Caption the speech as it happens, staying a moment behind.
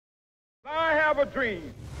have a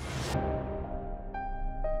dream.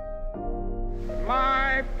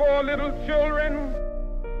 My 4 little children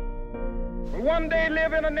will one day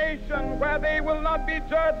live in a nation where they will not be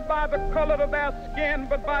judged by the color of their skin,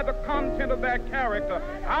 but by the content of their character.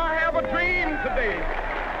 I have a dream today.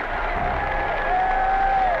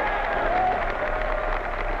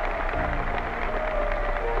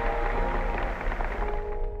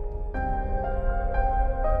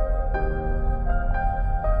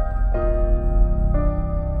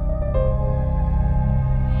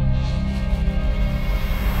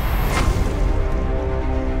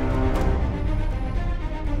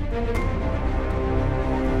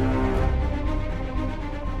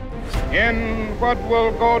 In what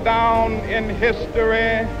will go down in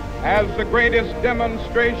history as the greatest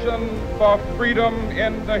demonstration for freedom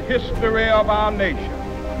in the history of our nation.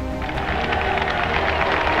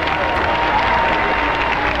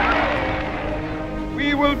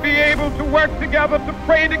 We will be able to work together, to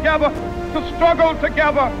pray together, to struggle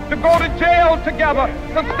together, to go to jail together,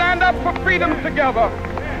 to stand up for freedom together,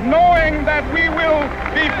 knowing that we will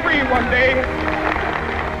be free one day.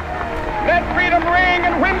 Let freedom ring,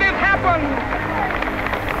 and when this happens,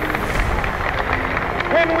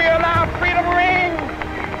 when we allow freedom ring,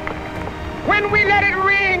 when we let it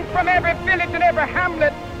ring from every village and every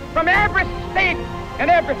hamlet, from every state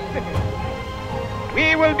and every city,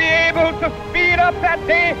 we will be able to speed up that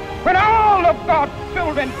day when all of God's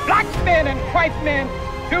children, black men and white men,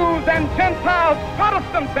 Jews and Gentiles,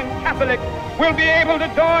 Protestants and Catholics, will be able to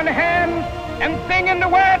join hands and sing in the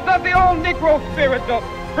words of the old Negro spiritual,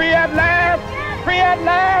 free at last, free at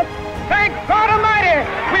last. Thank God Almighty,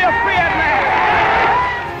 we are free at last.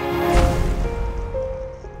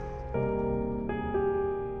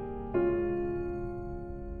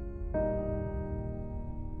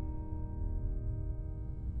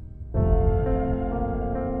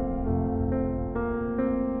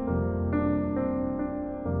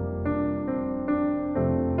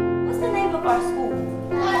 What's the name of our school?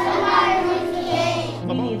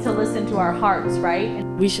 We need to listen to our hearts, right?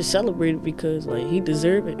 We should celebrate it because he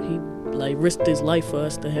deserved it. He risked his life for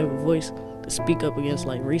us to have a voice to speak up against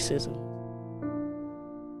racism.